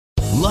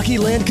Lucky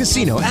Land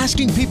Casino,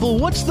 asking people,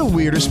 what's the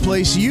weirdest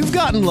place you've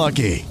gotten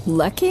lucky?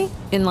 Lucky?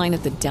 In line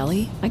at the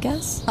deli, I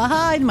guess?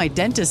 Aha, in my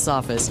dentist's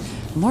office.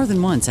 More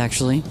than once,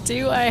 actually.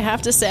 Do I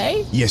have to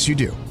say? Yes, you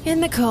do. In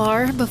the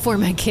car before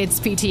my kids'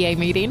 PTA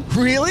meeting.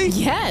 Really?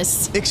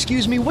 Yes.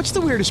 Excuse me, what's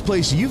the weirdest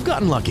place you've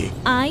gotten lucky?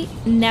 I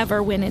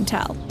never win and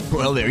tell.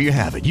 Well, there you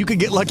have it. You can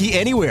get lucky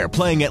anywhere,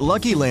 playing at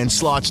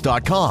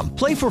LuckyLandSlots.com.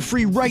 Play for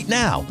free right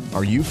now.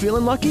 Are you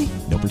feeling lucky?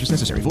 No purchase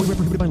necessary. Void where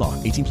prohibited by law.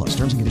 18 plus.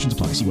 Terms and conditions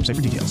apply. See website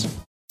for details.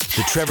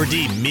 The Trevor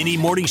D Mini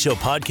Morning Show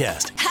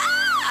Podcast.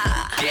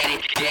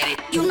 Get it.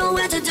 You know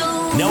what to do.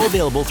 Now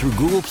available through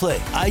Google Play,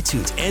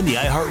 iTunes, and the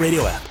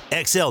iHeartRadio app.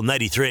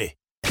 XL93.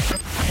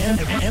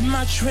 Am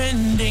I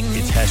trending?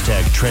 It's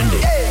hashtag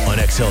trending on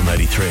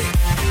XL93.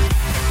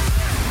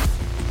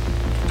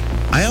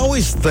 I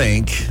always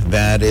think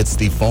that it's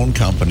the phone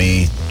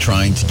company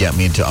trying to get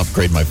me to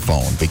upgrade my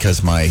phone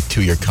because my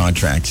 2-year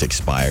contract's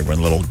expired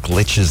when little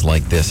glitches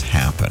like this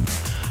happen.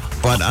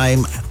 But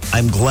I'm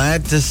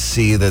glad to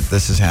see that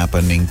this is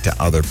happening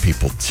to other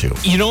people too.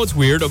 You know what's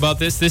weird about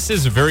this? This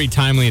is very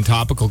timely and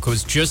topical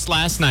because just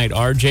last night,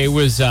 RJ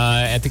was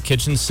at the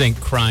kitchen sink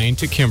crying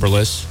to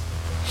Kimberless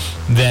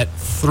that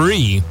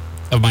 3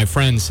 of my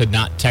friends had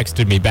not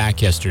texted me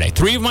back yesterday.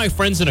 3 of my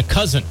friends and a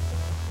cousin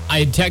I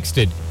had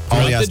texted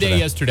throughout the day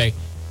yesterday.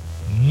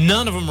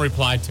 None of them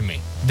replied to me.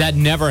 That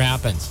never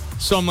happens.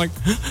 So I'm like,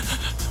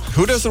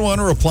 who doesn't want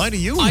to reply to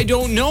you? I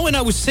don't know. And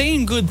I was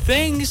saying good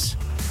things.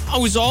 I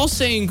was all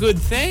saying good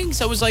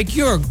things. I was like,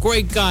 you're a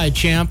great guy,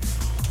 champ.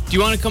 Do you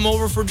want to come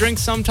over for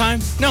drinks sometime?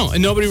 No,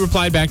 and nobody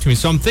replied back to me.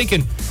 So I'm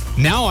thinking,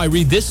 now I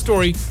read this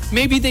story,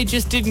 maybe they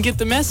just didn't get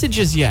the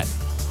messages yet.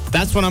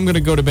 That's what I'm going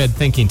to go to bed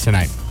thinking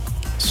tonight.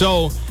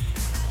 So,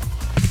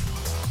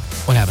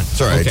 what happened?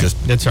 Sorry, okay.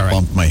 That's all right.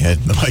 Bumped my head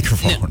in the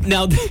microphone.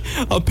 Now,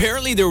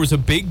 apparently there was a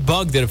big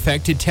bug that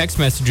affected text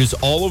messages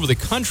all over the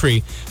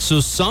country.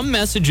 So some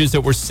messages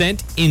that were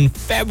sent in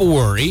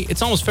February,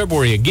 it's almost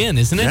February again,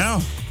 isn't it?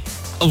 Yeah.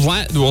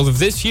 Of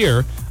this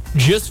year,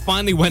 just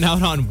finally went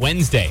out on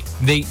Wednesday.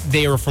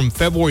 They are from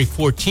February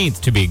 14th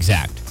to be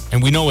exact.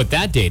 And we know what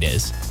that date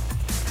is,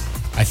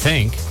 I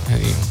think.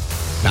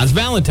 That's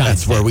Valentine.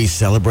 That's where we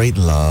celebrate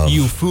love.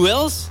 You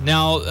fools.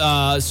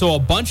 Now, so a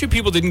bunch of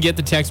people didn't get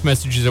the text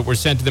messages that were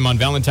sent to them on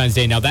Valentine's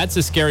Day. Now, that's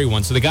a scary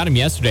one. So they got them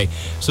yesterday.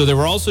 So there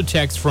were also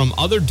texts from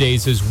other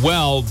days as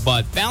well.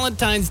 But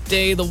Valentine's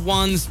Day, the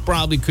ones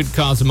probably could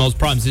cause the most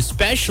problems,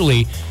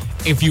 especially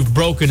if you've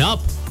broken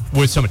up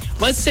with somebody.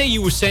 Let's say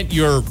you sent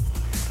your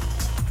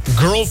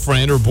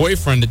girlfriend or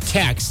boyfriend a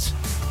text.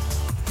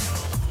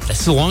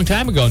 This is a long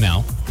time ago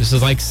now. This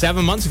is like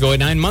 7 months ago,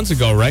 9 months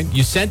ago, right?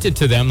 You sent it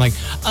to them like,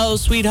 oh,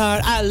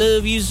 sweetheart, I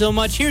love you so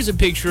much. Here's a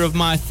picture of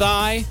my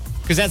thigh.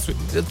 Because that's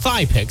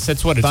thigh pics.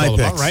 That's what it's all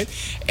about, right?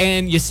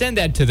 And you send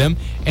that to them,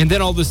 and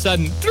then all of a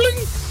sudden,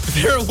 ding,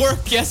 they're at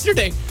work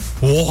yesterday.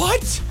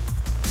 What?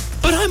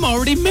 But I'm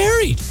already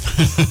married.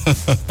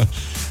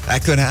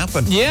 That could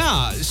happen.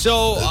 Yeah.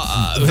 So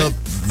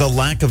the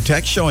lack of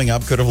text showing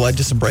up could have led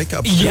to some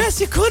breakups.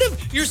 Yes, it could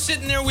have. You're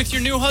sitting there with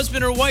your new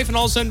husband or wife, and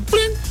all of a sudden,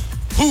 bling,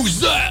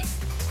 who's that?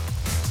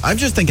 I'm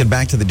just thinking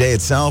back to the day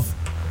itself,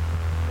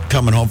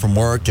 coming home from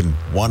work, and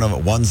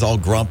one's all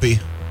grumpy.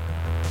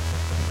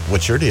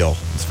 What's your deal?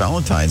 It's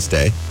Valentine's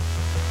Day.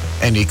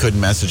 And you couldn't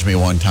message me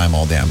one time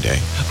all damn day.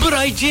 But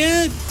I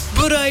did.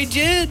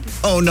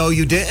 Oh, no,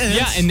 you didn't?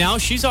 Yeah, and now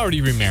she's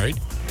already remarried.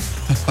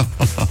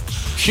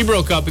 She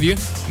broke up with you.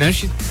 Now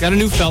she got a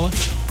new fella.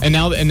 And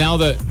now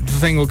the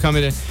thing will come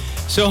in.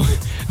 So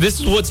this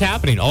is what's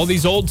happening. All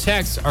these old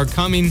texts are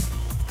coming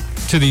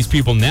to these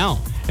people now.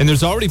 And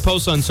there's already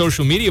posts on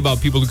social media about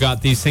people who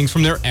got these things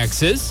from their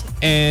exes.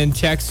 And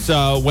texts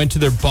went to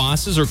their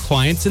bosses or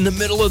clients in the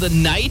middle of the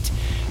night.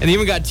 And they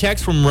even got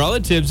texts from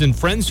relatives and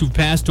friends who've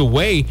passed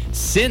away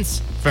since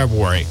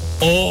February.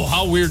 Oh,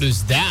 how weird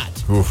is that?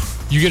 Oof.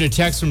 You get a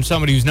text from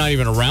somebody who's not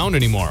even around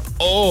anymore.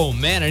 Oh,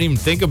 man, I didn't even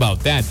think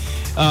about that.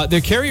 The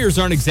carriers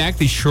aren't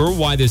exactly sure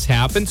why this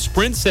happened.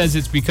 Sprint says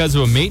it's because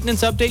of a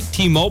maintenance update.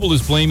 T-Mobile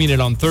is blaming it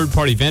on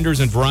third-party vendors,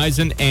 and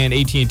Verizon and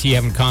AT&T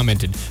haven't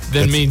commented.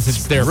 That means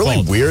it's their fault. It's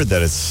really weird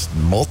that it's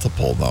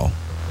multiple, though.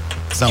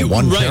 It's not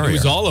one carrier. Right, it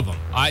was all of them.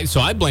 So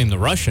I blame the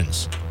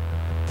Russians.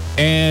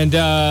 And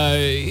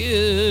there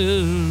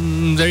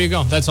you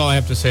go. That's all I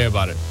have to say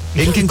about it.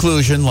 In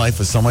conclusion,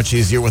 life is so much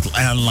easier with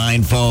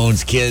landline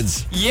phones,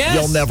 kids. Yes.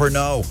 You'll never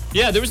know.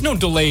 Yeah, there was no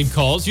delayed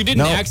calls. You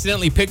didn't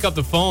accidentally pick up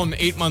the phone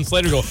 8 months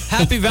later and go,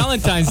 Happy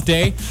Valentine's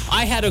Day.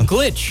 I had a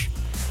glitch.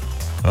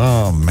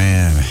 Oh,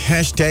 man.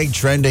 Hashtag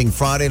trending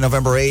Friday,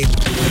 November 8th.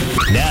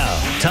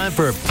 Now, time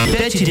for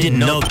Bet You Didn't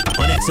Know on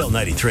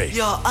XL93.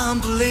 You're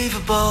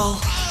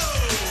unbelievable.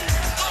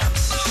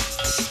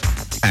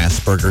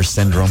 Asperger's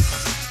syndrome.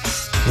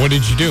 What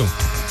did you do?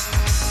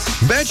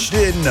 Bet you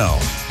didn't know.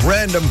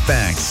 Random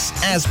facts.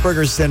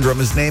 Asperger's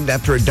syndrome is named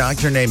after a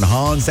doctor named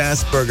Hans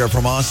Asperger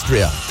from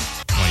Austria.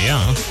 Oh,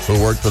 yeah.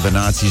 Who worked with the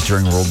Nazis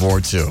during World War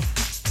II.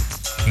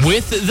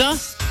 With the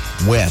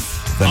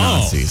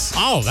Nazis.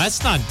 Oh,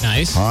 that's not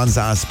nice. Hans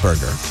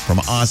Asperger from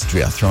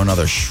Austria. Throw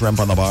another shrimp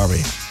on the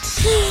Barbie.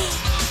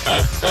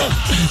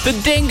 The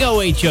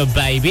dingo ate your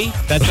baby.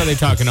 That's how they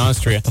talk in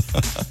Austria.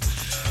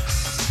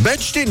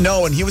 Betch didn't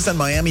know, and he was on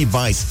Miami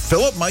Vice.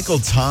 Philip Michael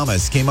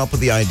Thomas came up with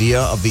the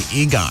idea of the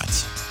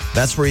EGOT.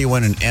 That's where you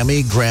win an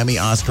Emmy,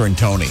 Grammy, Oscar, and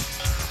Tony.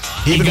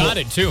 He got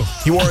it, too.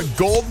 He wore a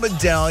gold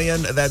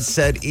medallion that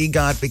said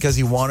EGOT because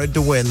he wanted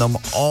to win them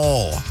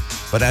all.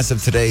 But as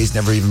of today, he's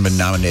never even been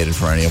nominated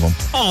for any of them.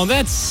 Oh,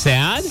 that's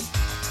sad.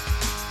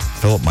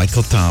 Philip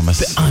Michael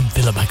Thomas. I'm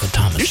Philip Michael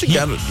Thomas.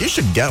 You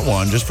should get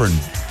one just for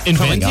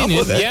coming up inventing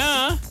with it.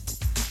 Yeah.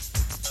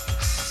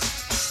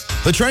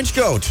 The trench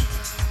coat.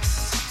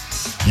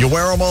 You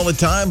wear them all the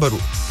time, but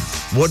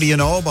what do you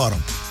know about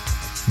them?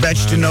 Bet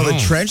you didn't know the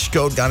trench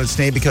coat got its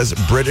name because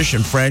British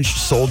and French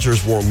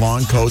soldiers wore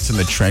long coats in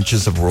the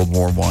trenches of World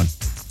War I.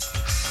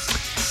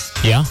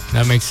 Yeah,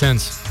 that makes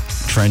sense.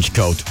 Trench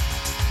coat.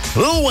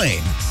 Lil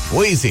Wayne,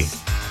 Wheezy.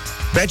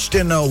 Bet you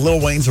didn't know Lil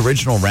Wayne's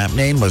original rap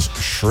name was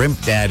Shrimp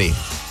Daddy.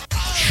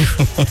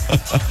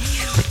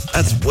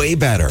 That's way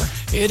better.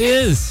 It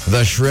is.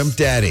 The Shrimp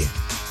Daddy.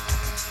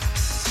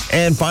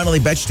 And finally,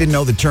 bet you didn't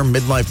know the term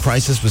midlife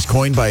crisis was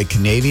coined by a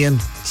Canadian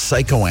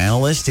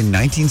psychoanalyst in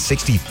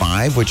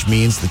 1965, which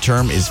means the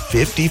term is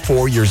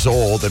 54 years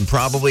old and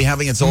probably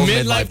having its own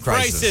midlife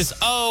crisis.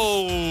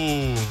 Oh.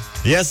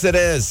 Yes, it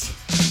is.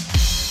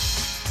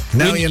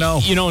 Now you know.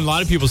 You know, a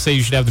lot of people say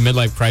you should have the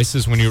midlife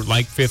crisis when you're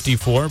like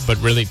 54, but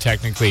really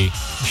technically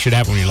you should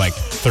have it when you're like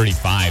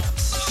 35.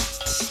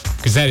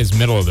 Because that is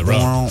middle of the road.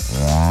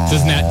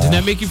 Doesn't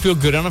that make you feel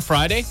good on a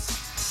Friday?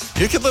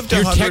 You could live to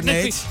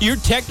 108. You're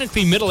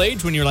technically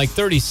middle-aged when you're like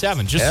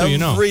 37, just so you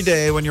know. Every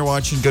day when you're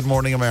watching Good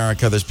Morning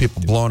America, there's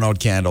people blowing out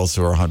candles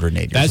who are 108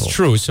 years old. That's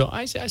true. So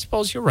I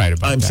suppose you're right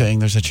about that. I'm saying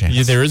there's a chance.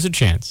 Yeah, there is a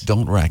chance.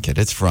 Don't wreck it.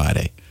 It's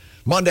Friday.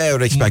 Monday, I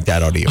would expect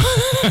that out of you.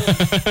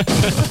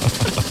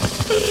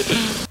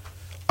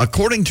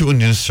 According to a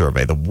new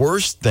survey, the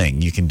worst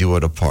thing you can do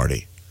at a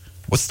party.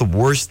 What's the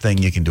worst thing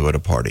you can do at a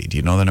party? Do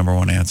you know the number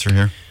one answer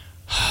here?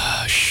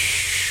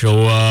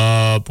 Show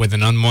up with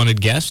an unwanted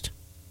guest.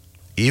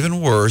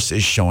 Even worse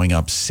is showing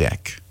up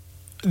sick.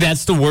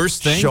 That's the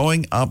worst thing?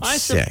 Showing up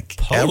sick.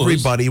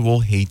 Everybody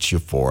will hate you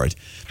for it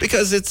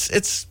because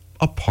it's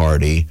a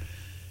party.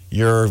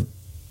 The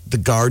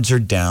guards are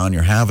down.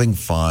 You're having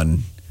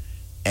fun.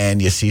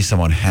 And you see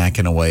someone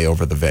hacking away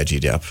over the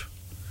veggie dip.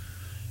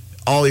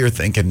 All you're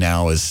thinking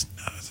now is,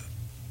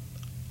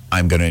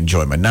 I'm going to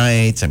enjoy my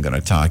nights. I'm going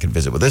to talk and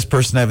visit with this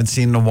person I haven't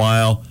seen in a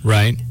while.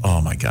 Right. Oh,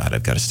 my God,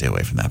 I've got to stay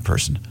away from that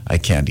person. I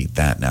can't eat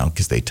that now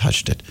because they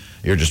touched it.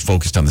 You're just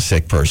focused on the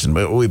sick person,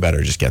 but we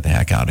better just get the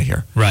heck out of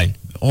here. Right.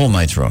 The whole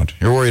night's ruined.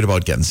 You're worried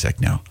about getting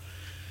sick now.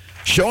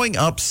 Showing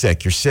up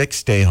sick. You're sick,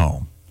 stay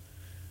home.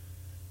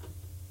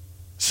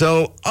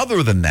 So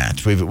other than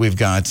that, we've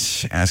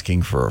got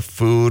asking for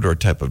food or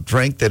type of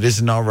drink that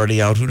isn't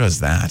already out. Who does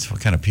that?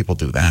 What kind of people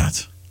do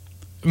that?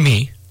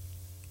 Me.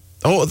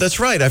 Oh, that's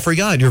right. I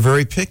forgot. You're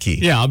very picky.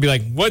 Yeah, I'll be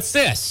like, what's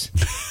this?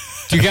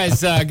 Do you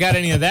guys got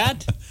any of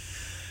that?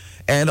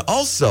 And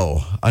also,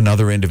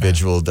 another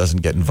individual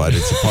doesn't get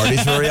invited to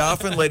parties very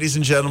often. Ladies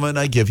and gentlemen,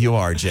 I give you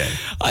RJ.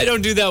 I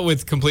don't do that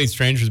with complete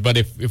strangers, but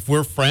if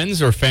we're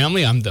friends or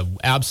family, I'm the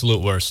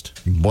absolute worst.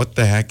 What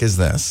the heck is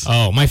this?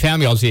 Oh, my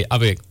family, I'll be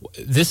like,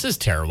 this is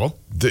terrible.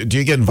 Do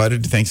you get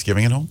invited to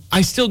Thanksgiving at home?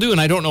 I still do,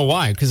 and I don't know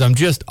why, because I'm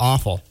just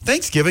awful.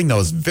 Thanksgiving, though,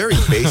 is very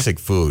basic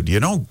food. You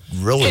don't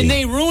really... And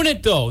they ruin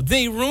it, though.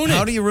 They ruin it.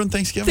 How do you ruin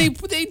Thanksgiving?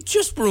 They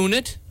just ruin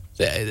it.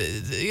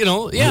 You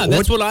know, yeah,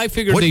 that's what I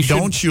figured they should. What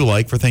don't you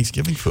like for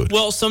Thanksgiving food?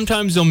 Well,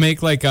 sometimes they'll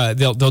make like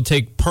they'll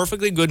take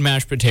perfectly good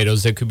mashed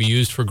potatoes that could be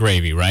used for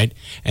gravy, right?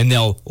 And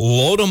they'll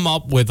load them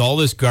up with all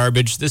this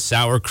garbage, the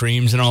sour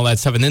creams and all that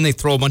stuff, and then they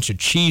throw a bunch of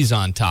cheese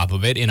on top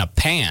of it in a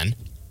pan.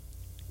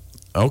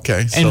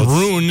 Okay, so and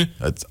ruin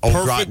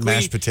rotten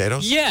mashed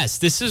potatoes. Yes,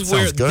 this is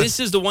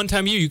the one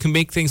time you can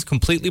make things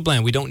completely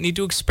bland. We don't need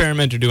to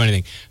experiment or do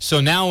anything.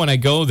 So now when I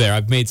go there,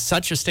 I've made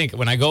such a stink.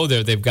 When I go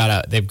there, they've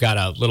got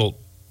a little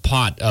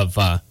pot of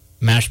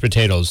mashed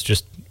potatoes,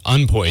 just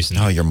unpoisoned.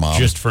 Oh, your mom.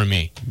 Just for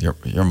me. Your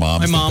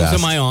mom's my mom's the best.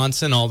 And my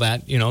aunts and all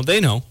that. You know,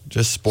 they know.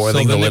 Just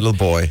spoiling the little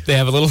boy. They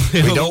have a little.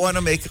 We don't want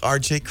to make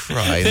RJ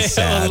cry and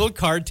sad. They have a little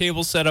card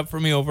table set up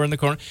for me over in the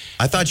corner.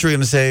 I thought you were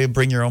going to say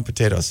bring your own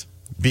potatoes.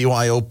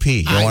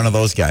 BYOP. You're one of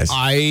those guys.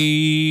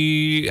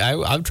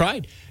 I've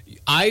tried.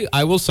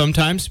 I will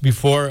sometimes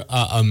before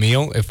a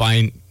meal, if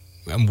I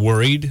am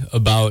worried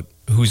about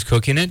who's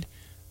cooking it,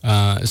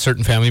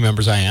 certain family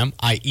members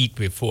I eat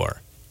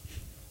before.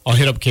 I'll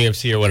hit up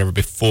KFC or whatever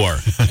before,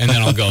 and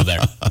then I'll go there.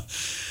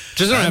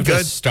 Just don't have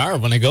to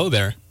starve when I go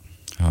there.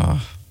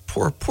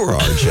 Poor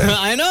RJ.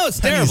 I know, it's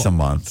terrible. Pennies a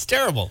month. It's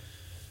terrible.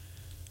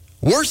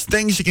 Worst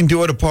things you can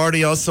do at a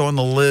party, also on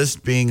the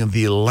list, being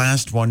the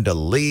last one to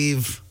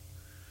leave.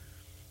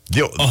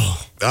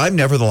 I'm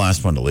never the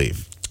last one to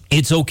leave.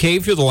 It's okay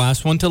if you're the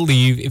last one to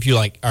leave if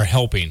you are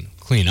helping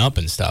clean up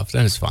and stuff.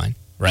 Then it's fine,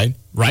 right?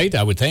 Right,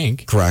 I would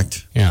think.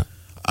 Correct. Yeah.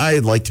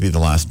 I'd like to be the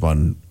last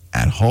one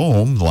at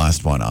home, the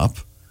last one up.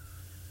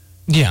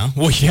 Yeah,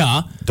 well,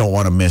 yeah. Don't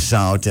want to miss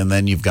out. And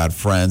then you've got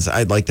friends.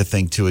 I'd like to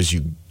think, too, as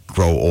you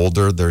grow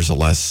older, there's a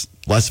less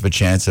less of a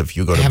chance if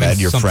you go to Having bed,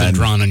 your something friend,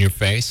 drawn on your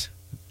face.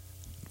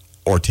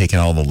 or taking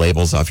all the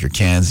labels off your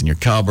cans in your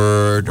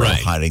cupboard, or Right.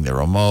 hiding the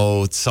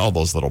remotes, all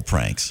those little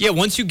pranks. Yeah,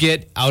 once you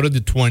get out of the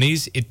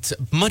 20s, it's a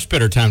much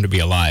better time to be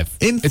alive.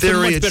 In it's theory,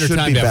 a much it better should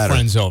time be to have better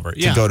friends over.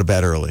 to go to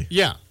bed early.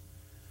 Yeah.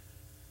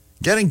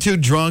 Getting too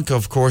drunk,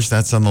 of course,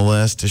 that's on the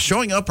list.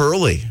 Showing up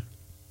early.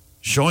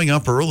 Showing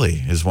up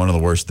early is one of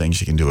the worst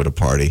things you can do at a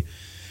party.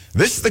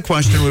 This is the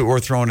question we're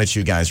throwing at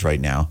you guys right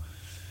now.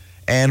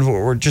 And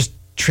we're just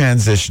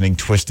transitioning,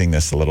 twisting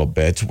this a little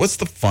bit. What's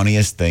the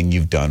funniest thing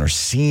you've done or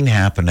seen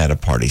happen at a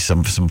party?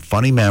 Some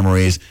funny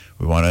memories.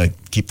 We want to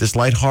keep this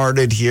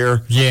lighthearted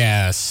here.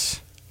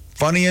 Yes.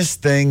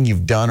 Funniest thing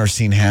you've done or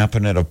seen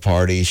happen at a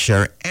party.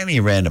 Share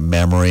any random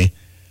memory.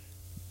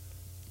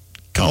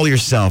 Call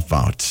yourself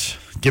out.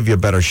 Give you a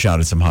better shot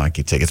at some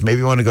hockey tickets. Maybe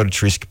you want to go to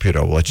Trees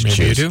Caputo. We'll let you Maybe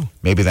choose. you do.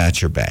 Maybe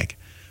that's your bag.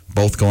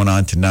 Both going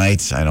on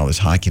tonight. I know there's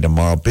hockey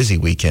tomorrow. Busy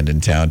weekend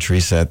in town.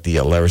 Teresa at the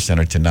Lara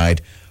Center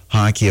tonight.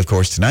 Hockey, of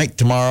course, tonight.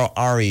 Tomorrow,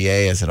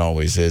 REA, as it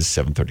always is,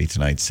 7:30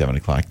 tonight, 7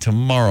 o'clock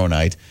tomorrow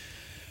night.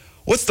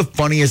 What's the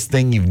funniest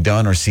thing you've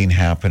done or seen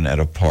happen at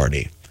a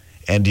party?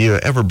 And do you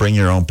ever bring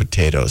your own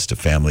potatoes to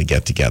family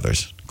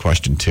get-togethers?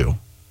 Question 2.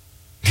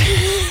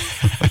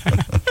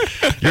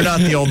 You're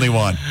not the only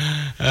one.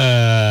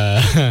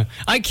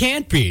 I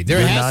can't be. There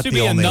You're has not to the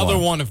be only another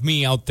one. one of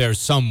me out there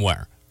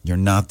somewhere. You're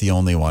not the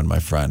only one, my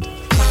friend.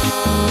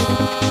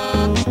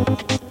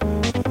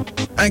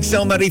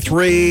 XL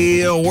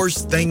 93,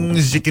 worst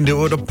things you can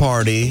do at a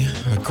party,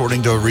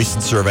 according to a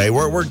recent survey.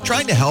 We're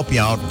trying to help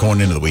you out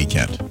going into the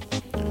weekend.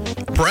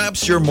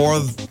 Perhaps you're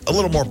a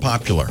little more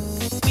popular,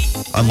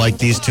 unlike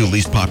these two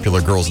least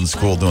popular girls in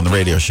school doing the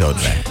radio show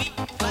today.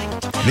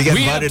 You get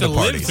We have invited to to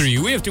live parties. through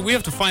you. We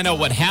have to find out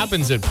what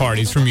happens at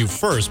parties from you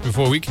first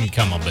before we can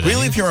come up with We it.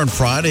 leave here on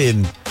Friday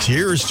in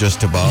tears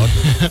just about.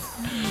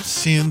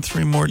 See you in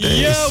 3 more days.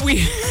 Yeah,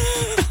 we.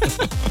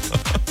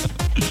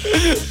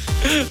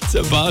 That's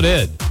about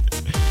it.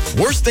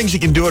 Worst things you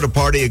can do at a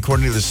party,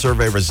 according to the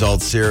survey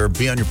results here.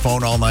 Be on your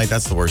phone all night.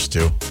 That's the worst,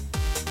 too.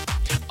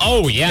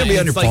 Oh, yeah. You can be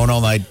on your phone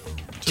all night.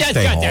 Just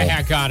stay get home. the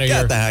heck out of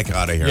here. Get the heck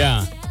out of here.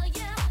 Yeah.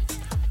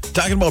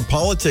 Talking about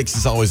politics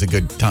is always a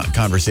good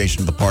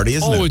conversation at the party,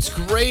 isn't it? Oh, it's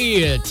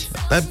great.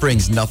 That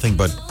brings nothing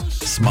but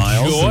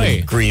smiles Joy.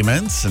 and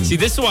agreements. And See,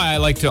 this is why I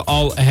like to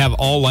have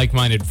all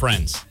like-minded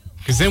friends,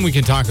 because then we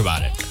can talk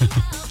about it.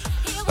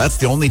 that's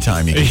the only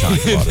time you can talk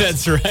about it.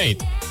 That's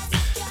right.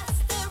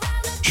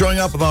 Showing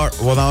up without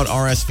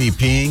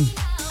RSVPing.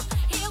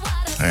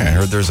 Hey, I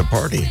heard there's a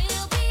party.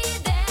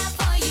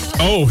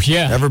 Oh,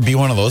 yeah. Ever be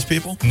one of those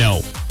people?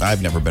 No.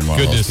 I've never been one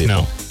of those Goodness,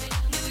 people. no.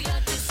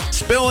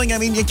 Spilling, I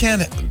mean, you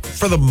can't,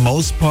 for the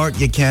most part,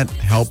 you can't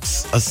help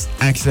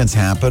accidents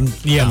happen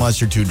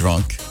unless you're too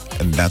drunk,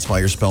 and that's why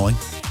you're spilling.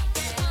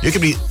 You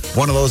could be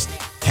one of those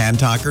hand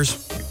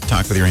talkers,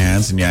 talk with your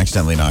hands, and you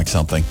accidentally knock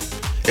something.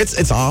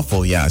 It's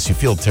awful, yes. You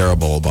feel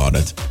terrible about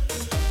it.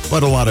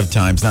 But a lot of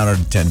times, 9 out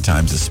of 10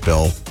 times a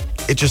spill,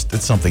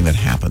 it's something that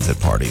happens at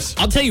parties.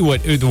 I'll tell you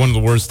what, one of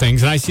the worst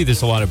things, and I see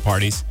this a lot at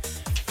parties.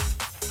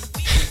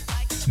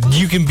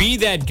 You can be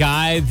that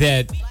guy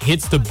that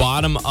hits the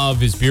bottom of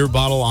his beer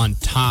bottle on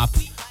top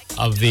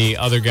of the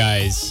other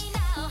guy's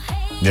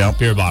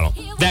beer bottle.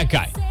 That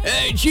guy.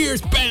 Hey, cheers,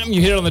 bam,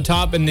 you hit it on the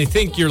top, and they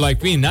think you're like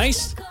being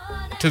nice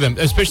to them,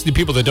 especially the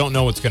people that don't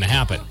know what's going to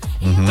happen.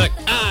 Mm-hmm. Like,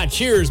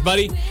 cheers,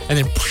 buddy. And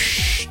then,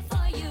 whoosh.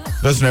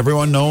 Doesn't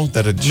everyone know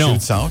that it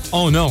shoots out?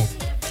 Oh, no.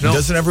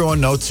 Doesn't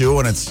everyone know, too,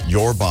 when it's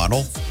your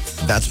bottle?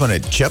 That's when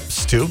it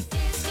chips, too?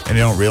 And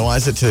you don't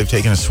realize it till they've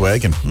taken a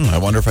swig, and I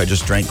wonder if I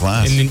just drank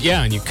glass. And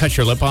then, and you cut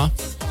your lip off.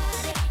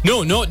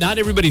 No, not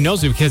everybody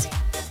knows it, because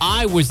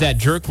I was that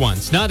jerk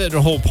once. Not at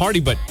a whole party,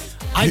 but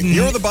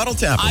you're the bottle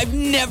tapper. I've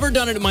never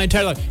done it in my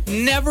entire life.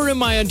 Never in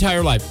my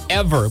entire life,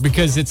 ever,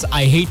 because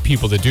I hate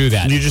people that do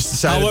that. And you just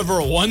decided.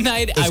 However, one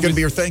night it's going to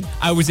be your thing.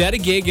 I was at a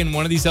gig, and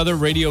one of these other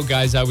radio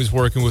guys I was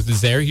working with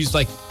was there. He's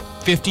like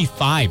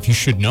 55. He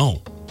should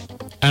know.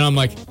 And I'm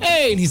like,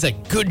 hey, and he's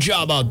like, good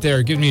job out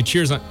there, giving me a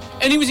cheers. And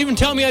he was even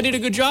telling me I did a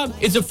good job.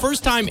 It's the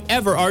first time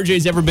ever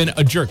RJ's ever been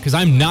a jerk, because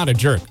I'm not a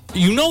jerk.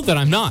 You know that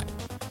I'm not.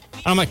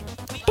 And I'm like,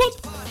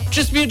 boop,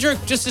 just be a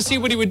jerk, just to see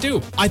what he would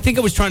do. I think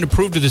I was trying to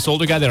prove to this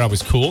older guy that I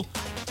was cool.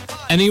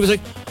 And he was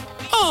like,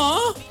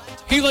 aw.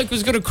 He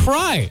was going to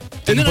cry.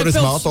 Did he put his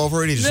mouth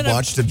over it? He just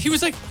watched it. He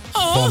was like,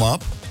 aw. Foam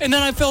up? And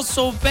then I felt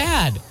so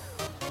bad.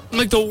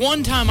 Like the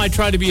one time I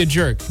tried to be a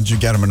jerk. Did you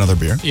get him another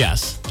beer?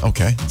 Yes.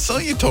 Okay. So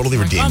you totally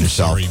redeemed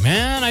yourself. I'm sorry,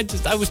 man.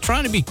 I was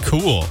trying to be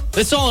cool.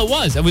 That's all it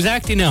was. I was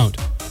acting out.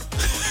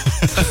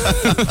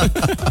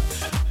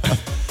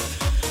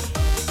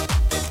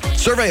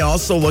 Survey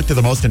also looked at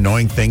the most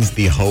annoying things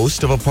the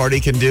host of a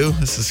party can do.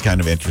 This is kind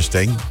of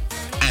interesting.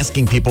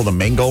 Asking people to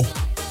mingle.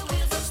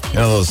 You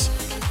know those,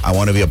 I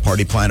want to be a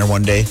party planner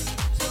one day,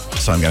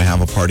 so I'm going to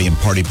have a party and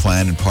party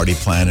plan and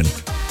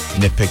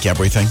nitpick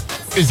everything.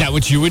 Is that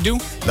what you would do?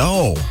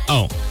 No.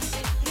 Oh.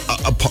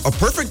 A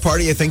perfect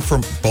party, I think, for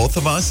both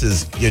of us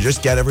is you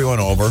just get everyone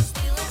over.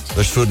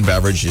 There's food and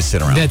beverage. You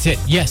sit around. That's it.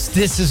 Yes,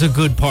 this is a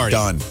good party.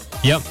 Done.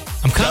 Yep.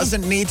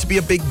 Doesn't need to be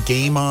a big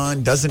game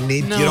on. Doesn't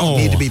need. No. You don't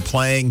need to be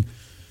playing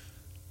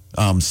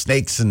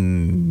snakes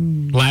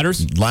and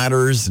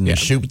ladders and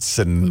chutes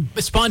and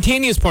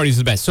spontaneous parties are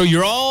the best. So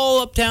you're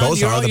all uptown.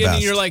 Those are the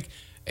best. You're like,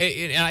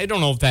 I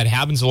don't know if that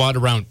happens a lot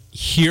around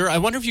here. I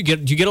wonder if do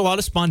you get a lot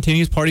of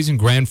spontaneous parties in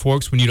Grand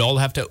Forks when you'd all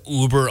have to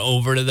Uber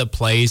over to the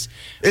place?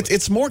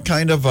 It's more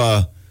kind of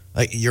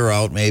like you're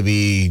out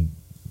maybe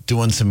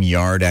doing some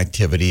yard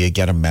activity. You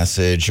get a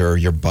message or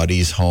your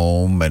buddy's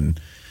home and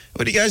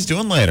what are you guys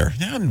doing later?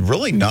 Yeah,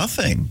 really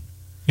nothing.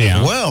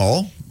 Yeah.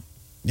 Well,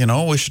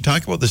 we should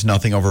talk about this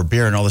nothing over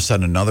beer, and all of a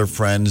sudden another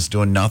friend's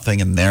doing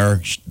nothing, and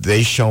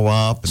they show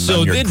up, and so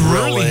then you're it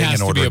grilling really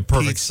has and to be a ordering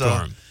perfect pizza.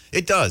 storm.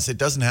 It does. It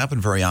doesn't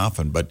happen very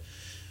often, but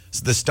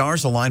the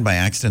stars align by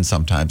accident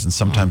sometimes, and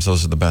sometimes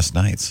those are the best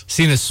nights.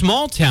 See, in a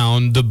small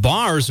town, the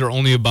bars are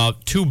only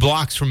about 2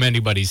 blocks from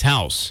anybody's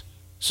house,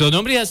 so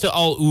nobody has to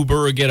all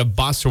Uber or get a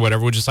bus or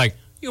whatever. We're just like,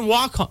 you can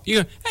walk home.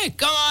 You go, hey,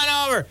 come on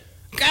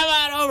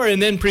over,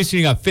 and then pretty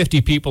soon you got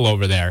 50 people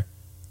over there.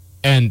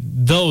 And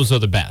those are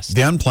the best.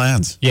 The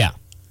unplans. Yeah.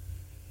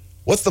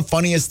 What's the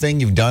funniest thing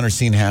you've done or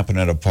seen happen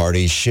at a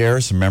party? Share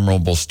some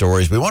memorable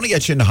stories. We want to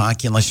get you into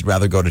hockey unless you'd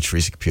rather go to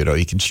Teresa Caputo.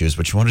 You can choose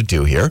what you want to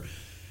do here.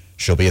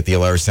 She'll be at the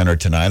Alaris Center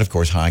tonight. Of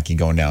course, hockey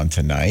going down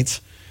tonight.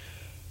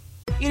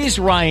 It is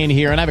Ryan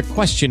here, and I have a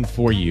question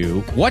for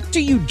you. What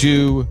do you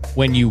do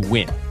when you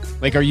win?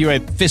 Like, are you a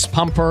fist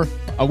pumper?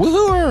 A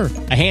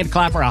woohooer, a hand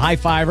clapper, a high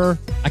fiver.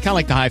 I kind of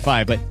like the high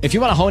five, but if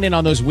you want to hone in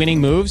on those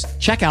winning moves,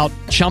 check out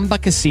Chumba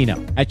Casino.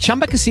 At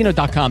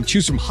ChumbaCasino.com,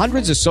 choose from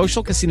hundreds of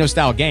social casino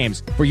style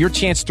games for your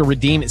chance to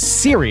redeem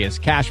serious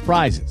cash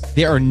prizes.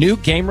 There are new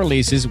game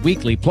releases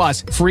weekly,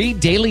 plus free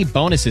daily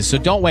bonuses. So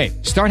don't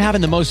wait. Start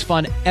having the most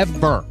fun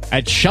ever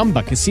at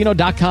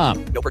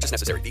ChumbaCasino.com. No purchase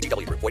necessary.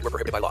 VGW Group. Void where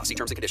prohibited by law. See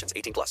terms and conditions.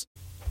 18+.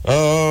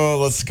 Oh,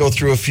 let's go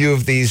through a few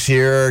of these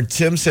here.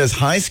 Tim says,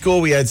 high school,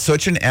 we had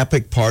such an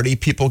epic party.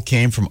 People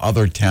came from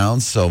other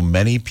towns. So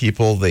many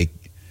people, they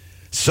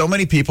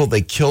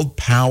killed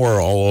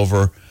power all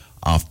over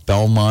off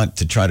Belmont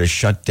to try to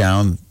shut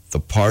down the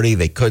party.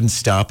 They couldn't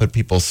stop it.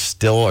 People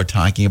still are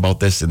talking about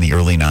this in the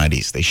early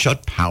 90s. They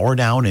shut power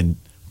down in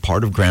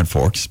part of Grand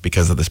Forks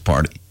because of this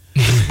party.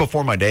 This is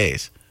before my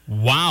days.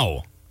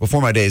 Wow.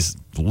 Before my days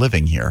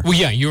living here. Well,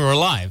 yeah, you were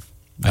alive.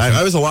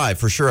 I was alive.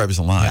 For sure, I was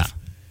alive. Yeah.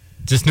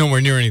 Just nowhere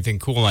near anything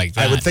cool like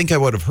that. I would think I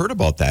would have heard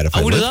about that if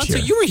I lived here.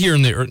 So you were here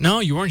in the... No,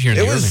 you weren't here in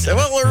the early 90s.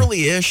 Well,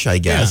 early-ish, I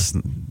guess.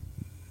 Yeah.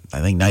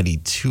 I think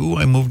 92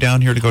 I moved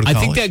down here to go to college.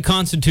 I think that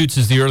constitutes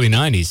as the early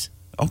 90s.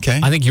 Okay.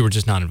 I think you were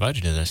just not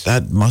invited to this.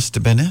 That must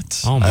have been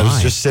it. Oh, my. I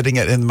was just sitting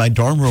in my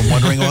dorm room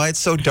wondering why it's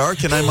so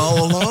dark and I'm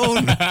all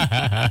alone.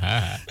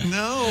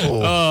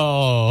 No.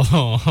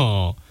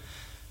 Oh.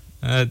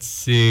 Let's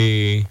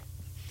see.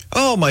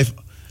 Oh, my...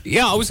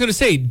 Yeah, I was going to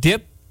say,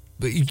 dip...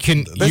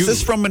 This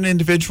is from an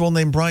individual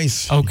named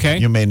Bryce. Okay.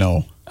 You may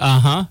know.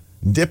 Uh-huh.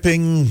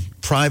 Dipping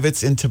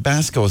privates in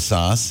Tabasco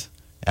sauce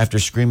after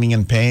screaming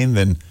in pain,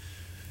 then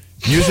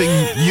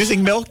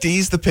using milk to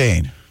ease the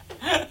pain.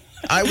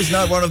 I was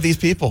not one of these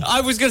people. I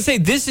was going to say,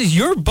 this is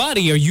your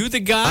buddy. Are you the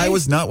guy? I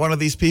was not one of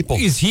these people.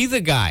 Is he the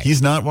guy?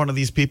 He's not one of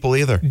these people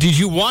either. Did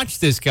you watch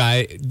this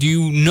guy? Do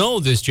you know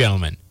this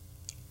gentleman?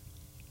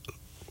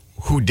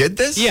 Who did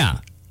this? Yeah.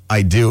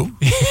 I do.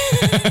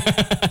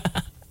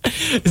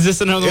 Is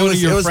this another one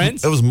of your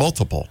friends? It was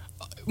multiple.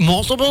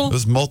 Multiple? It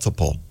was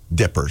multiple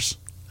dippers.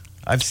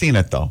 I've seen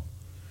it, though.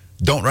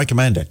 Don't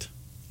recommend it.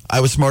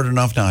 I was smart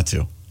enough not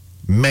to.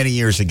 Many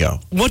years ago.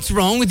 What's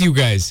wrong with you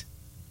guys?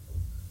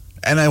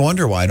 And I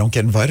wonder why I don't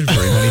get invited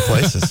very many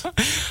places.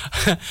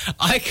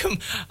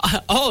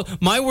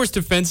 My worst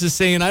offense is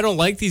saying I don't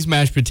like these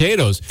mashed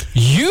potatoes.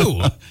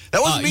 You.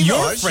 That wasn't me.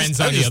 Your friends,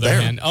 on the other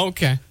hand.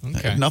 Okay. It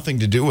had nothing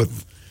to do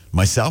with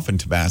myself and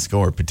Tabasco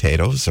or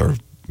potatoes or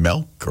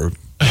milk or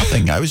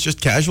nothing. I was just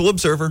casual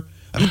observer.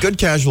 I'm a good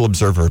casual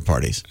observer at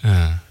parties.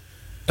 At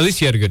least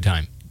you had a good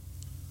time.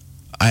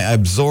 I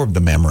absorbed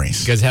the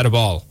memories. You guys had a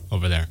ball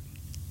over there.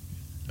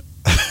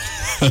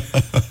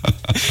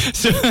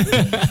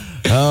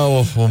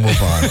 We'll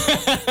move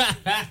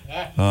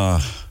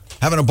on.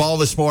 Having a ball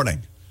this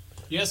morning.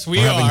 Yes,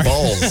 we're having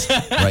balls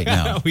right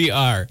now. We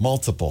are.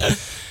 Multiple.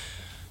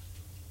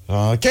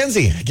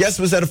 Kenzie, guess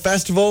was at a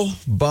festival,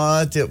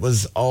 but it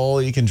was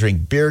all you can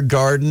drink beer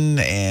garden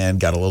and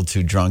got a little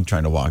too drunk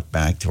trying to walk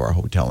back to our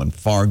hotel in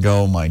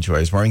Fargo. Mind you, I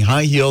was wearing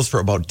high heels for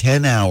about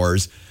 10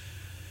 hours.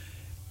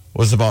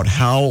 Was about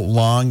how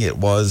long it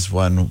was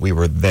when we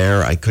were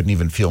there. I couldn't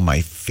even feel my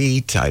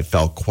feet. I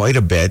felt quite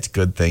a bit.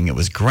 Good thing it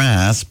was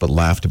grass, but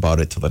laughed about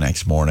it till the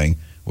next morning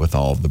with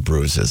all of the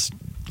bruises.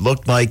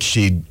 Looked like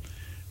she'd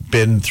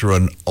been through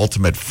an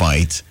ultimate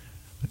fight,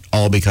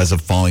 all because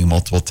of falling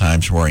multiple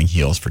times wearing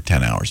heels for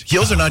 10 hours.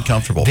 Heels are not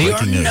comfortable. They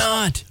Breaking are news.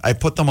 not. I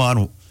put them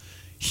on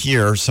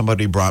here.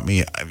 Somebody brought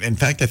me. In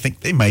fact, I think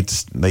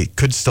they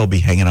could still be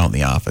hanging out in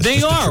the office.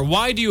 They are.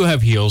 Why do you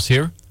have heels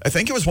here? I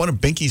think it was one of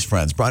Binky's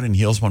friends brought in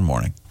heels one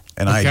morning.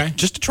 And Okay.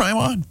 just to try them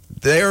on.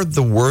 They're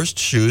the worst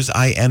shoes.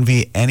 I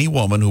envy any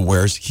woman who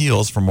wears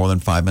heels for more than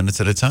 5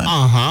 minutes at a time.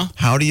 Uh-huh.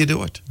 How do you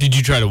do it? Did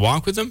you try to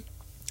walk with them?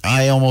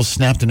 I almost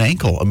snapped an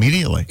ankle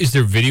immediately. Is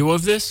there video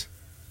of this?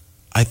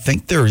 I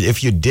think there,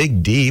 if you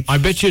dig deep. I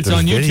bet you it's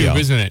on YouTube, video.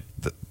 Isn't it?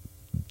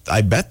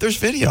 I bet there's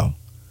video.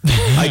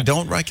 I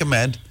don't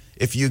recommend,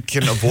 if you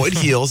can avoid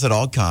heels at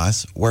all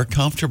costs, wear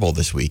comfortable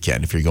this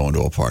weekend if you're going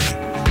to a party.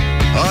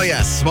 Oh,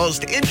 yes.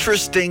 Most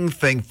interesting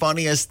thing,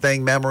 funniest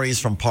thing, memories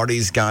from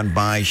parties gone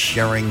by,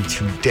 sharing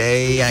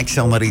today.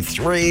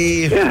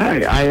 XL93. Yeah,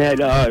 hi. I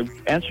had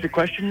answered a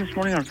question this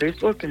morning on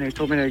Facebook, and they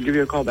told me to give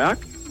you a call back.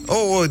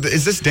 Oh,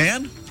 is this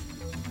Dan?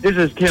 This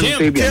is Tim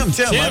Fabian.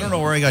 Tim. I don't know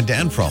where I got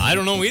Dan from. I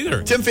don't know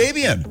either. Tim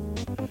Fabian.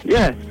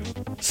 Yes.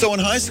 So in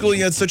high school,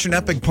 you had such an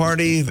epic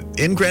party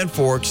in Grand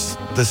Forks.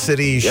 The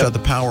city shut the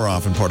power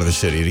off in part of the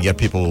city to get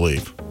people to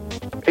leave.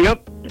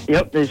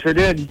 Yep, they sure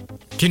did.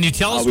 Can you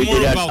tell us more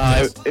about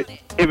this?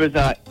 It was,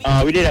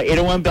 we did at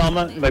 801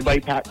 Belmont, my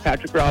buddy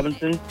Patrick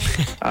Robinson.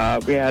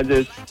 We had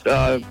this,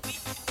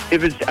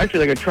 it was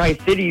actually like a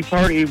Tri-City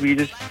party. We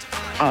just,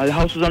 the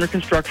house was under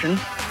construction.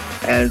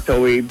 And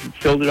so we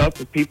filled it up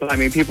with people. I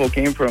mean, people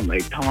came from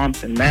like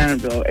Thompson,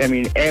 Manville, I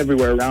mean,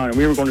 everywhere around. And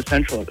we were going to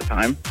Central at the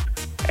time.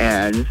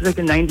 And this is like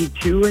in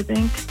 92, I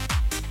think.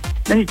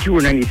 92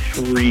 or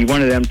 93,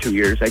 one of them 2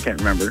 years. I can't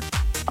remember.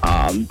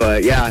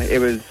 But yeah, it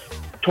was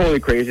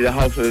totally crazy. The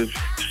house was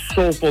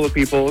so full of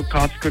people.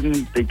 Cops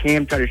couldn't, they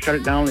came, tried to shut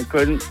it down. They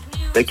couldn't.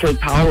 They killed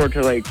power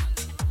to like,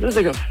 it was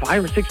like a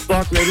 5 or 6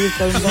 block radius,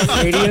 7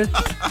 block radius.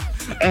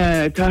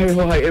 And I tell you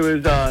what, it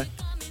was,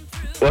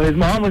 well, his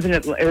mom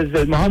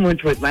his mom went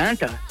to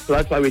Atlanta, so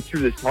that's why we threw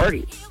this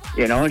party,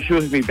 you know, and she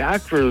was be back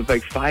for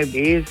like 5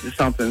 days or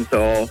something,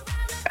 so,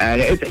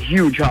 and it's a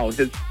huge house.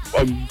 It's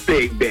a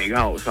big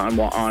house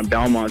on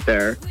Belmont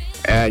there.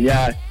 And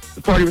yeah,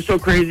 the party was so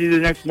crazy. The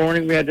next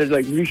morning we had to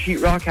like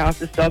re-sheetrock half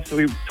the stuff, so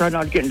we tried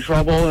not to get in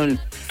trouble, and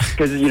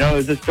because, you know, it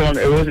was just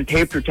it wasn't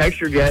taped or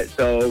textured yet,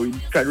 so we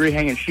tried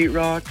rehanging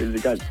sheetrock, because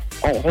it got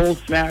all holes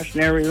smashed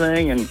and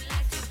everything, and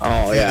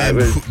oh yeah, it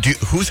was.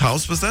 Whose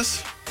house was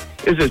this?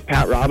 This is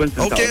Pat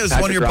Robinson. Okay, it was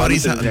one of your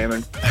buddies'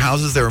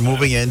 houses they were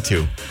moving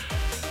into.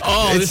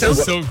 Oh, this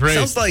is so great.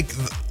 Sounds like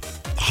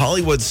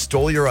Hollywood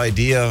stole your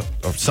idea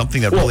of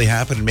something that really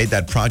happened and made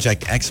that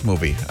Project X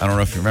movie. I don't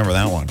know if you remember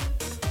that one.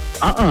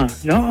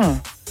 No.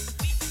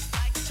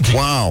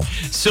 Wow.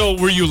 So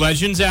were you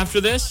legends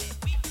after this?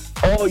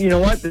 Oh, you know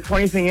what? The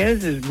funny thing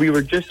is we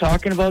were just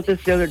talking about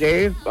this the other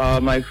day.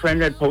 My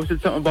friend had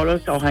posted something about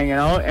us all hanging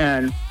out,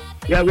 and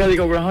yeah, we had like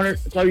over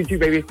 100. Love you too,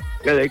 baby.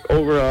 We had like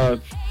over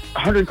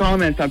 100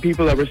 comments on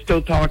people that were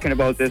still talking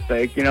about this.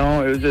 Like, you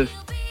know, it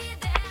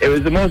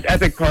was the most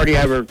epic party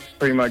ever,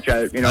 pretty much.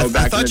 You know,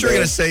 back I thought in the you were day.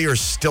 going to say you're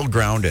still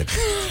grounded.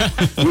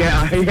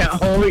 Yeah,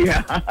 oh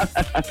yeah.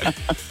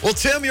 Well,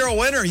 Tim, you're a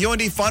winner.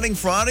 UND Funding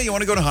Friday. You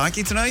want to go to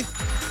hockey tonight?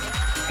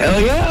 Hell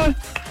yeah.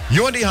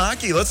 UND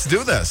Hockey, let's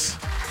do this.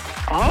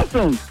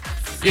 Awesome.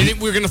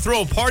 We're going to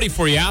throw a party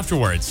for you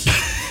afterwards.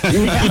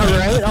 Yeah,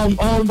 right?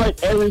 I'll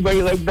invite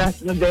everybody like back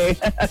in the day.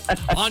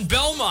 On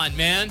Belmont,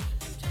 man.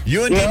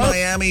 UND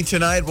Miami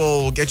tonight.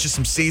 We'll get you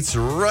some seats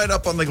right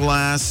up on the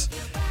glass,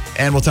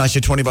 and we'll toss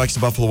you $20 to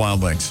Buffalo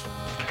Wild Wings.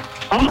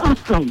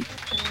 Awesome.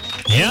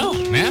 Yeah,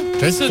 man.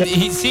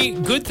 See,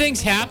 good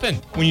things happen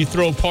when you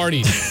throw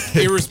parties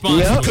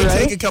irresponsibly. It could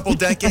take a couple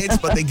decades,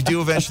 but they do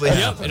eventually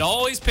happen. Yep, it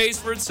always pays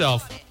for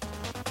itself.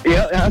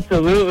 Yeah,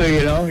 absolutely.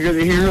 You know, you're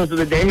the heroes of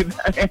the day.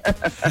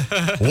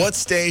 What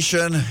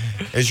station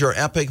is your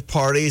epic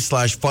party /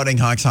 Fighting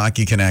Hawks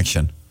hockey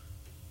connection?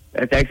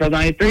 That's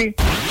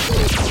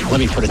XL93. Let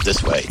me put it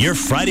this way. Your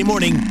Friday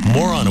morning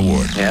Moron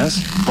Award.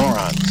 Yes?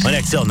 Morons. On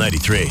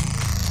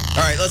XL93.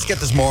 All right, let's get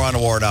this Moron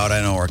Award out.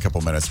 I know we're a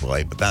couple minutes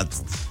late, but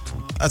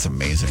that's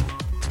amazing.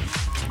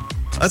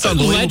 That's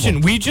unbelievable.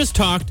 Legend. We just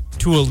talked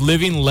to a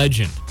living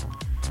legend.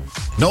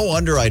 No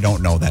wonder I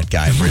don't know that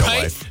guy in real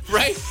life.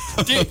 Right?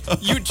 Dude,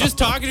 you just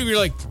talking to him, you're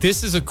like,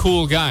 this is a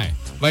cool guy.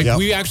 Like,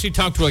 we actually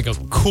talked to like a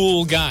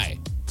cool guy.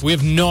 We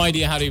have no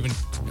idea how to even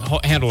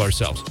handle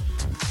ourselves.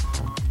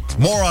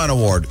 Moron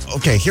Award.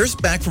 Okay, here's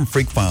back from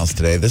Freak Files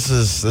today. This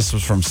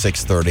was from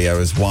 6:30. I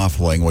was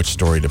waffling which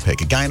story to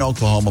pick. A guy in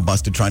Oklahoma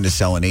busted trying to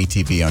sell an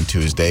ATV on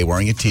Tuesday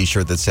wearing a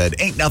T-shirt that said,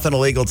 "Ain't nothing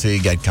illegal till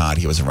you get caught."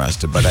 He was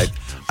arrested. But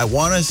I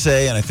want to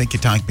say, and I think you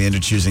talked me into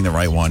choosing the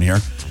right one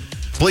here,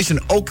 police in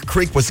Oak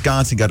Creek,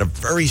 Wisconsin got a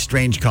very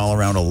strange call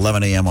around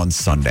 11 a.m. on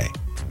Sunday.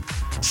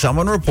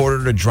 Someone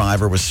reported a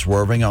driver was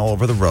swerving all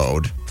over the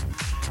road,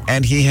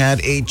 and he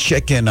had a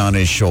chicken on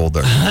his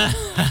shoulder.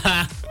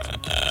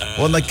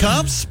 When the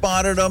cops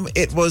spotted him,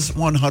 it was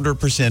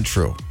 100%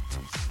 true.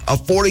 A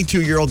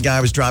 42-year-old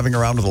guy was driving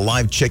around with a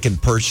live chicken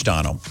perched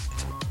on him.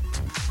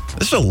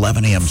 This is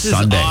 11 a.m.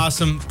 Sunday.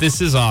 This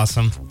is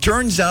awesome.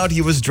 Turns out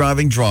he was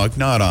driving drunk.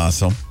 Not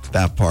awesome,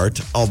 that part.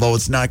 Although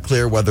it's not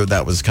clear whether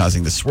that was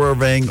causing the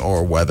swerving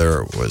or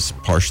whether it was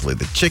partially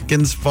the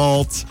chicken's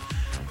fault.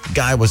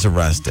 Guy was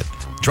arrested.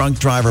 Drunk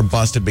driver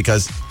busted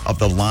because of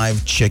the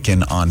live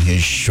chicken on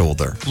his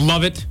shoulder.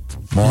 Love it.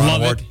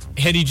 Love it.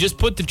 Had he just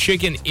put the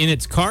chicken in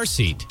its car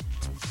seat,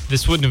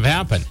 this wouldn't have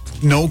happened.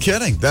 No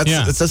kidding.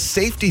 That's a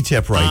safety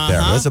tip right there.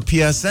 That's a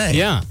PSA.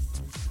 Yeah.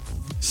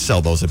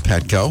 Sell those at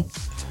Petco.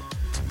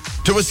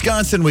 To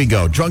Wisconsin we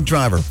go. Drunk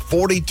driver,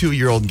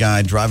 42-year-old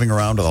guy driving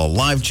around with a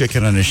live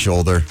chicken on his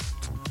shoulder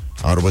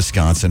out of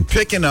Wisconsin.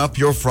 Picking up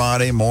your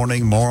Friday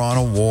morning Moron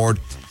Award.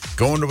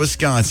 Going to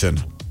Wisconsin.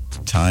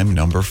 Time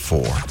number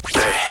 4.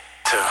 3,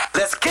 2,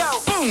 let's go.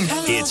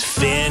 It's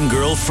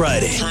Fangirl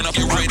Friday. Turn up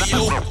your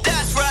radio.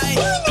 That's right.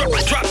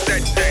 Drop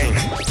that thing.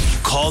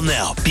 Call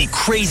now. Be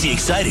crazy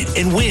excited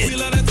and win.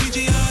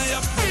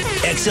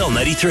 XL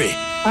 93.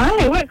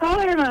 Hi, what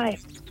caller am I?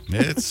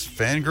 It's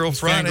Fangirl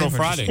Friday. Fangirl We're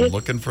Friday. just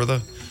looking for the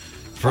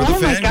Oh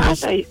my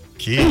fangirls. gosh,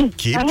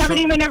 Keep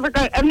I've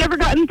never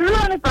gotten through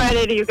on a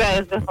Friday to you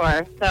guys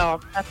before, so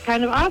that's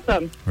kind of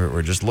awesome.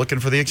 We're just looking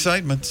for the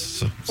excitement.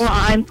 So. Well,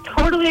 I'm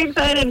totally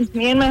excited.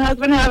 Me and my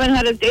husband haven't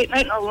had a date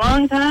night in a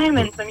long time,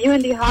 and some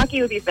UND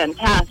hockey would be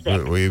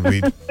fantastic.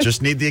 We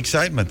just need the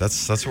excitement.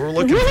 That's what we're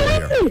looking for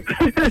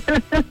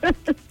here.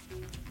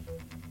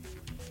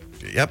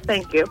 Yep.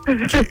 Thank you.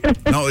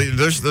 No,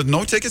 there's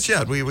no tickets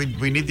yet. We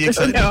need the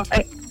excitement.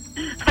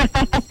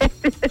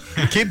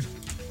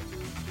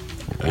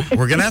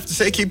 We're gonna have to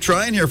say keep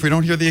trying here if we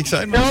don't hear the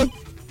excitement.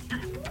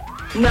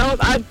 No,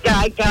 I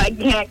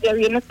can't give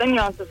you anything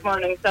else this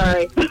morning.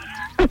 Sorry.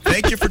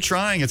 Thank you for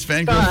trying. It's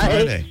Fangirl Bye.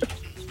 Friday.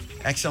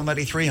 XL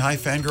 93. Hi,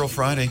 Fangirl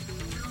Friday.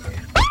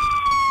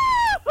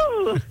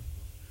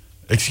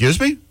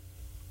 Excuse me?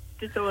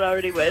 Did someone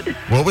already win?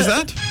 What was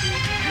that?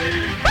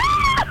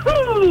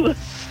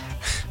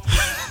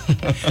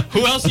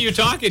 Who else are you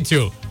talking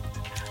to?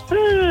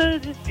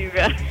 Just you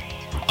guys.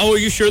 Oh, are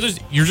you sure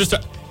you're just...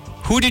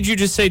 who did you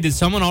just say? Did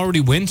someone already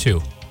win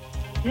to?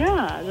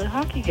 Yeah, the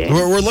hockey game.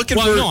 We're looking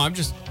for... No, I'm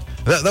just...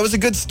 That was a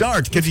good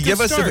start. Could you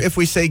give us, if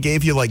we say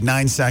gave you like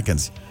 9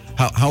 seconds,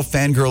 how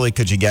fangirly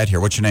could you get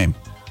here? What's your name?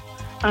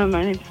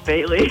 My name's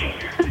Bailey.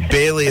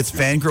 Bailey, it's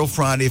Fangirl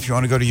Friday. If you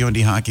want to go to UND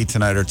hockey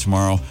tonight or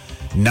tomorrow,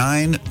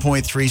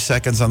 9.3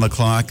 seconds on the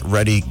clock.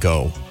 Ready,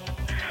 go.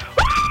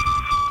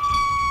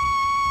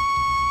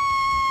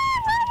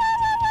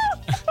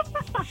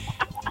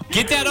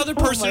 Get that other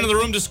person in the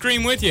room to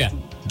scream with you.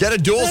 Get a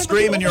dual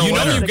scream and you're a winner.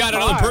 You know you've got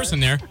another person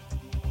there.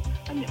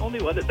 I'm the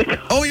only one in the car.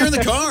 Oh, you're in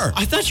the car.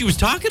 I thought you was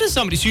talking to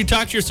somebody. So you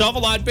talk to yourself a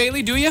lot,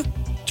 Bailey, do you?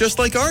 Just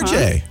like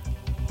RJ.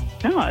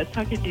 No, I was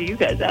talking to you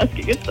guys,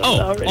 asking if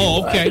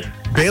Oh, okay.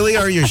 Bailey,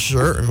 are you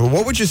sure?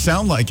 What would you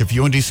sound like if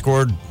UND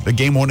scored a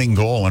game-winning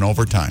goal in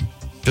overtime?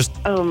 Just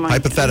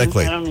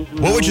hypothetically. goodness, I don't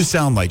even What would know. you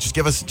sound like? Just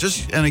give us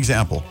just an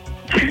example.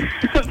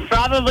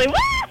 Probably.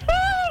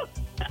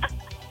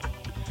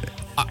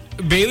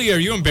 Bailey, are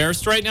you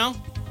embarrassed right now?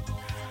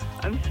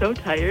 I'm so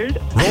tired.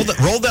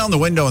 Roll down the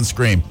window and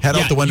scream. Head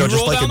out the window you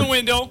just roll like down the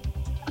window.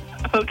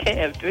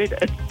 Okay, I'm doing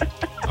it.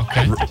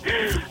 Okay.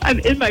 I'm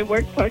in my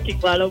work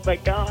parking lot. Oh my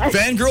god.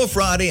 Fangirl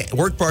Friday,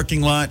 work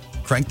parking lot.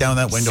 Crank down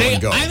that window Say,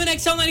 and go. I'm an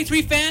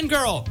XL93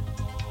 fangirl.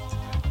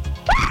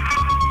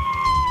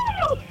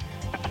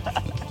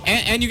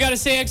 and you got to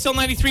say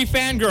XL93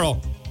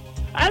 fangirl.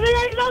 I'm an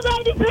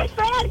XL93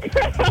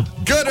 fangirl.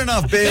 Good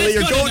enough, Bailey.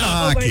 You're going to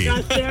hockey. Oh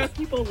my gosh, there are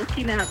people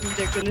looking at me.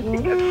 They're going to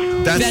think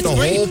I'm... That's the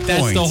great. whole point.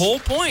 That's the whole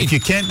point. If you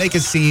can't make a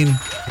scene,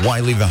 why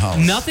leave the house?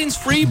 Nothing's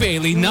free,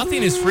 Bailey.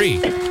 Nothing is free.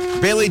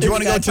 Bailey, do you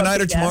want to go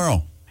tonight or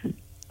tomorrow?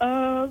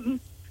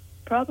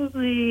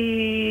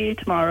 Probably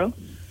tomorrow.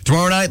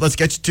 Tomorrow night, let's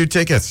get you 2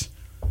 tickets.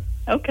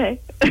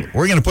 Okay.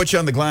 We're going to put you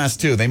on the glass,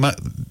 too.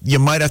 You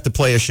might have to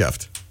play a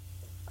shift.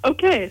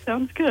 Okay,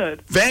 sounds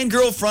good.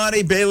 Fangirl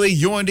Friday, Bailey,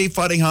 UND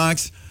Fighting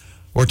Hawks.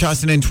 We're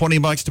tossing in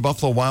 $20 to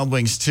Buffalo Wild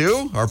Wings,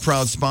 too, our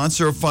proud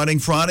sponsor of Fighting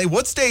Friday.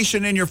 What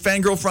station in your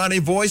Fangirl Friday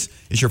voice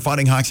is your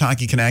Fighting Hawks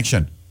hockey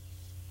connection?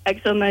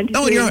 XL93.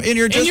 No, in your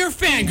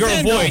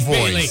fangirl voice,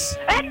 Bailey.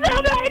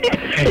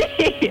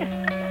 XL93.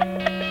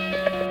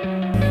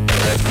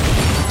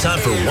 Time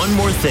for one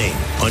more thing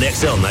on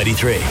XL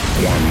 93.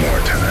 One more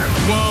time.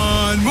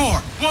 One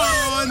more.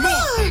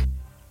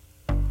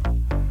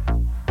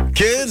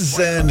 Kids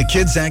and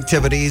kids'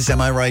 activities. Am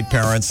I right,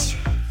 parents?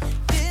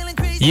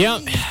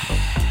 Yep.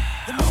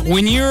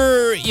 When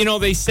you're,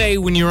 they say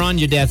when you're on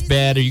your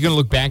deathbed, are you going to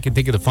look back and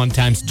think of the fun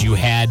times that you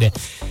had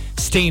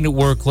staying at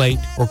work late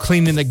or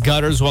cleaning the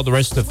gutters while the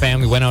rest of the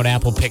family went out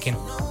apple picking?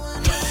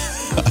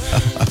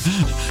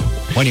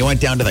 When you went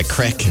down to the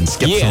creek and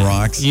skipped some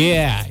rocks.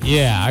 Yeah.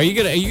 Are you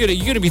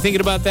gonna be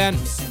thinking about that?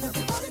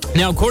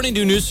 Now, according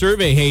to a new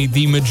survey, hey,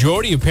 the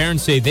majority of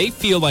parents say they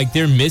feel like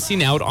they're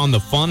missing out on the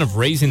fun of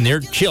raising their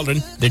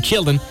children,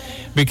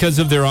 because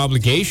of their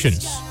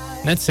obligations.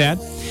 That's sad.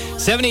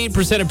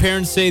 78% of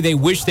parents say they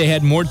wish they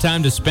had more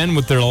time to spend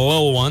with their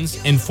little ones,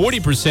 and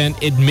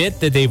 40% admit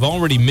that they've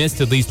already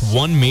missed at least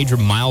one major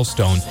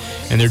milestone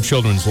in their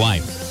children's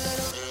life.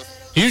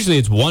 Usually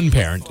it's one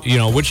parent,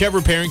 whichever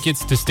parent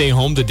gets to stay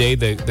home the day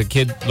the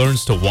kid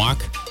learns to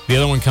walk. The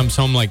other one comes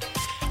home like,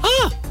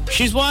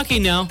 she's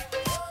walking now.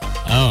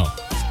 Oh,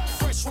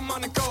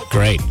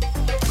 great.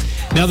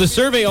 Now, the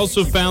survey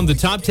also found the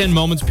top 10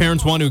 moments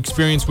parents want to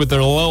experience with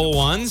their little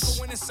ones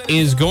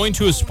is going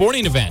to a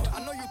sporting event.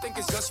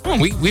 Well,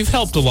 we've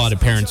helped a lot of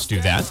parents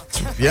do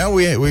that. Yeah,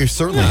 we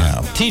certainly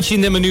have.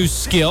 Teaching them a new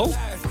skill,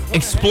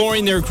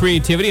 exploring their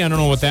creativity. I don't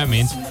know what that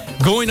means.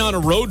 Going on a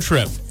road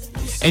trip.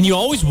 And you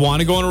always want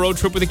to go on a road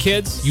trip with the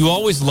kids. You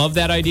always love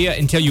that idea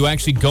until you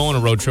actually go on a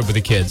road trip with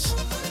the kids.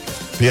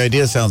 The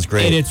idea sounds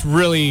great. And it's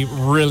really,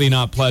 really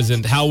not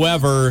pleasant.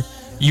 However,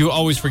 you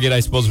always forget, I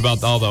suppose,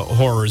 about all the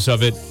horrors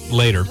of it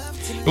later.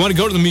 You want to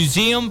go to the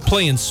museum,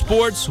 playing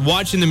sports,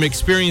 watching them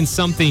experience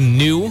something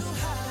new.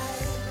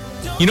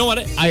 You know what?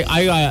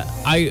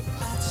 I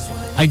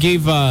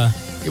gave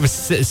it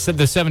was the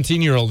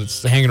 17-year-old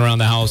that's hanging around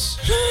the house.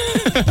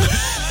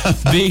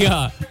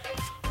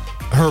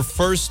 Her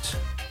first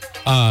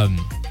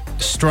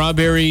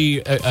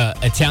strawberry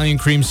Italian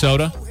cream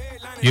soda.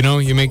 You know,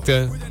 you make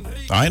the.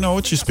 I know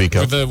what you speak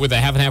of. With the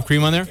half and half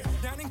cream on there.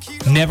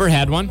 Never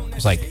had one. I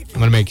was like, I'm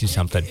going to make you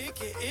something.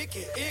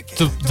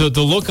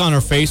 The look on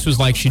her face was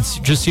like she'd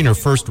just seen her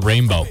first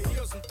rainbow.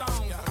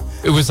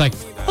 It was like,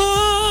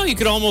 oh, you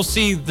could almost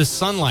see the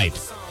sunlight.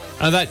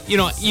 That, you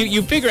know,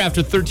 you figure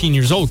after 13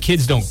 years old,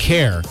 kids don't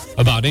care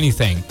about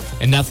anything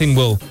and nothing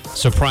will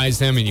surprise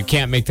them and you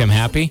can't make them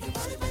happy.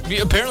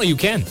 Apparently you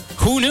can.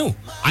 Who knew?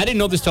 I didn't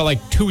know this till like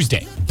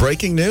Tuesday.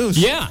 Breaking news.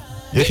 Yeah.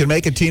 You can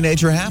make a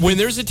teenager happy. When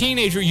there's a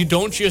teenager, you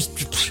don't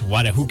just,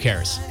 who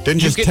cares? Didn't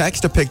just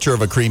text a picture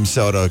of a cream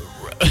soda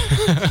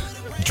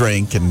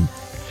drink and...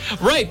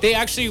 Right. They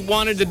actually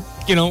wanted to,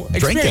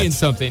 experience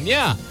something.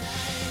 Yeah.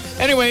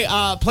 Anyway,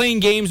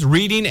 playing games,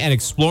 reading, and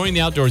exploring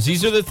the outdoors.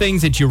 These are the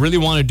things that you really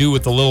want to do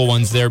with the little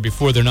ones there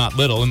before they're not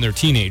little and they're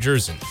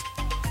teenagers and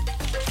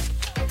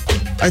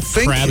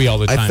crabby all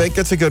the time. I think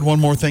that's a good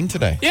one more thing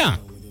today. Yeah.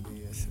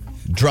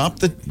 Drop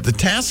the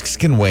tasks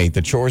can wait.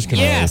 The chores can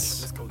wait.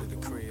 Yes.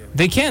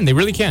 They can. They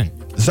really can.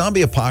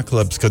 Zombie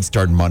apocalypse could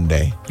start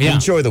Monday. Yeah.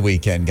 Enjoy the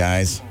weekend,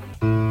 guys.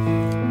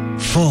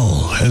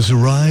 Fall has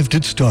arrived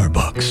at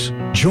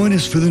Starbucks. Join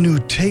us for the new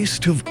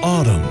Taste of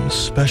Autumn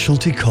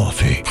specialty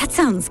coffee. That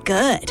sounds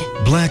good.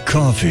 Black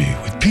coffee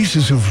with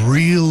pieces of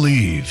real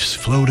leaves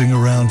floating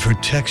around for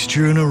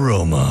texture and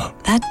aroma.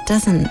 That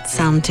doesn't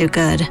sound too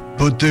good.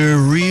 But they're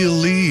real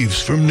leaves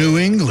from New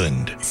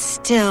England.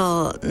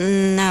 Still,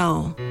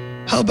 no.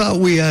 How about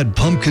we add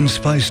pumpkin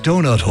spice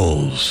donut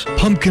holes,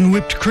 pumpkin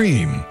whipped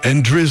cream,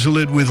 and drizzle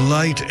it with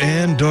light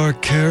and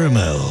dark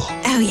caramel?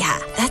 Oh yeah,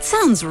 that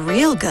sounds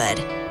real good.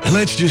 And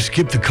let's just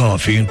skip the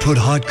coffee and put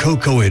hot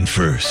cocoa in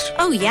first.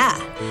 Oh yeah,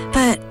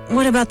 but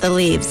what about the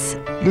leaves?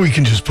 We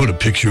can just put a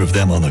picture of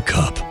them on the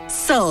cup.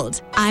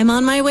 Sold. I'm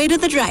on my way to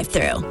the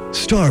drive-thru.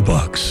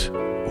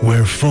 Starbucks,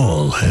 where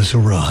fall has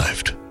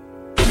arrived.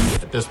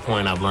 At this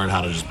point, I've learned how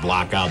to just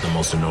block out the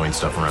most annoying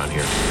stuff around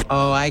here.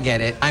 Oh, I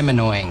get it. I'm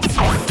annoying.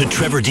 The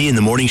Trevor D in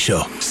the Morning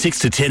Show, 6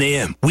 to 10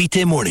 a.m.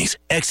 Weekday mornings,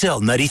 XL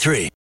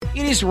 93.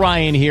 It is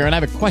Ryan here, and I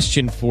have a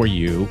question for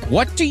you.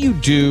 What do you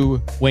do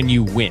when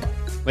you win?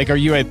 Like, are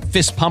you a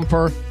fist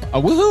pumper, a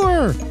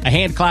woohooer, a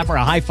hand clapper,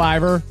 a high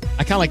fiver?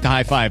 I kind of like the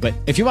high five, but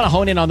if you want to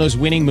hone in on those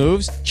winning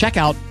moves, check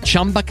out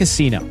Chumba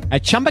Casino.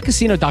 At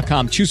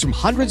ChumbaCasino.com, choose from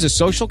hundreds of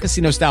social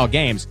casino-style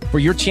games for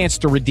your chance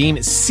to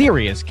redeem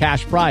serious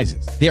cash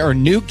prizes. There are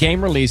new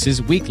game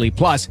releases weekly,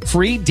 plus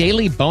free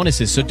daily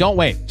bonuses, so don't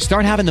wait.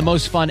 Start having the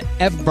most fun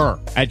ever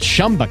at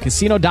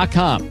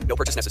ChumbaCasino.com. No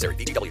purchase necessary.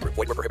 VGW Group.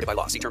 Void where prohibited by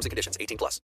law. See terms and conditions. 18+.